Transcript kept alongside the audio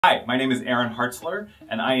Hi, my name is Aaron Hartzler,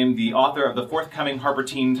 and I am the author of the forthcoming Harper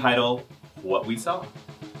Teen title, What We Saw.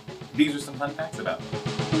 These are some fun facts about me.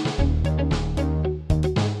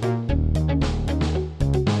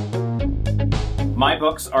 My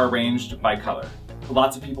books are arranged by color.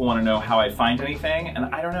 Lots of people want to know how I find anything, and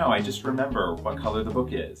I don't know, I just remember what color the book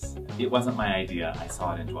is. It wasn't my idea, I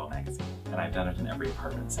saw it in Dwell magazine, and I've done it in every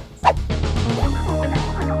apartment since. I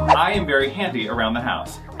am very handy around the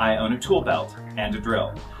house. I own a tool belt and a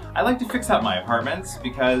drill. I like to fix up my apartments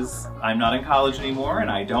because I'm not in college anymore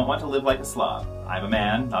and I don't want to live like a slob. I'm a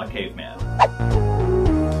man, not a caveman.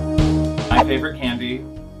 My favorite candy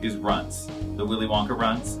is Runts, the Willy Wonka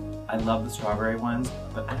Runts. I love the strawberry ones,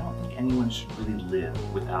 but I don't think anyone should really live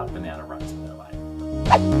without banana Runts in their life.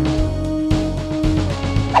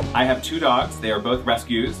 I have two dogs. They are both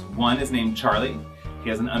rescues. One is named Charlie. He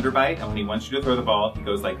has an underbite, and when he wants you to throw the ball, he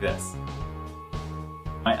goes like this.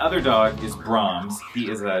 My other dog is Brahms. He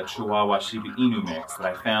is a Chihuahua Shiba Inu mix that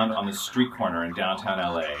I found on the street corner in downtown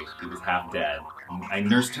LA. He was half dead. I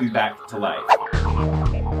nursed him back to life.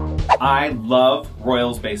 I love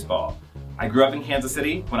Royals baseball. I grew up in Kansas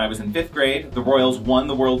City. When I was in 5th grade, the Royals won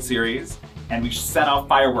the World Series, and we set off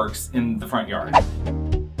fireworks in the front yard.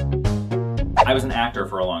 I was an actor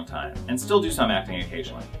for a long time, and still do some acting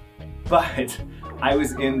occasionally. But I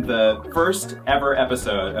was in the first ever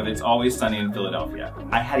episode of It's Always Sunny in Philadelphia.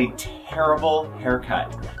 I had a terrible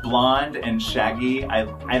haircut, blonde and shaggy. I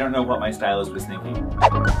don't know what my stylist was thinking.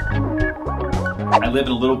 I live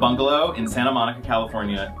in a little bungalow in Santa Monica,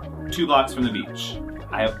 California, 2 blocks from the beach.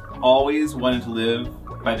 I have always wanted to live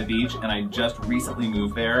by the beach, and I just recently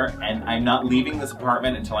moved there, and I'm not leaving this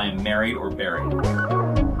apartment until I am married or buried.